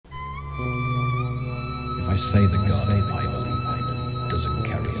I say the God I believe doesn't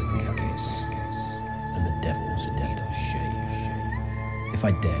carry a briefcase, and the devil's in need of a shave. If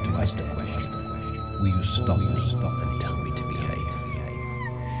I dare to ask the question, will you stop me and tell me to behave?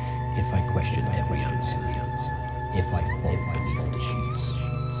 If I question every answer, if I fall beneath the sheets,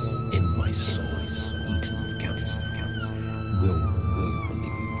 in my soul eaten with cancer, will you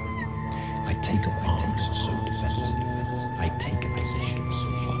believe? I take up arms so defensive, I take a position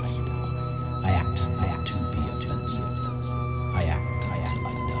so wide. I act not to be offensive, I act until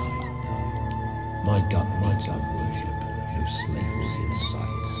I die. My God needs our worship, no slavery in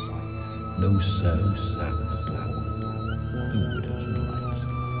sight, no servants at the door, the widow's plight.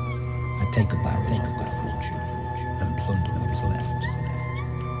 I take a barrels of good fortune and plunder what is left.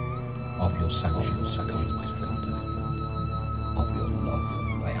 Of your sanctions come my thunder, of your love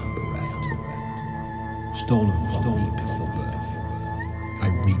I am bereft. Stolen from me before birth, I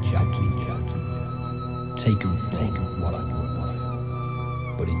reach out to you, taken from what I'm worth,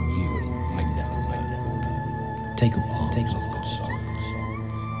 but in you I never learn. Take up arms of good sorrows,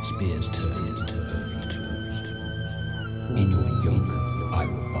 spears turned into earthy tools. In your yoke I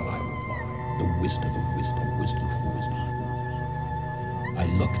will buy the wisdom of wisdom fools. I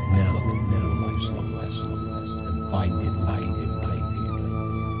look now for life's long lesson and find it lying in plain view.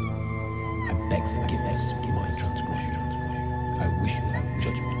 I beg forgiveness for my transgression. I wish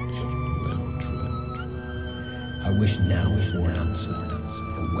judgement were not true. I wish now for an answer,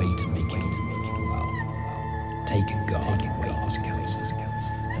 a way to make it well. Take a guard away this cancer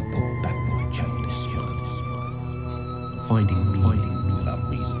and put back my childish smile. Finding meaning without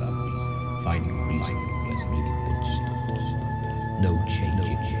reason, finding reason where meaning once stood. No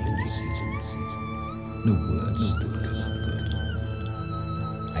changing in the seasons, no words that come good.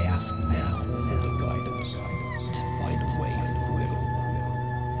 I ask now for the guidance to find a way through it all.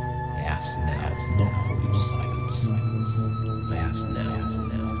 I ask now not for your silence. I ask now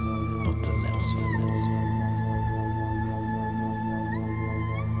not to let us fall.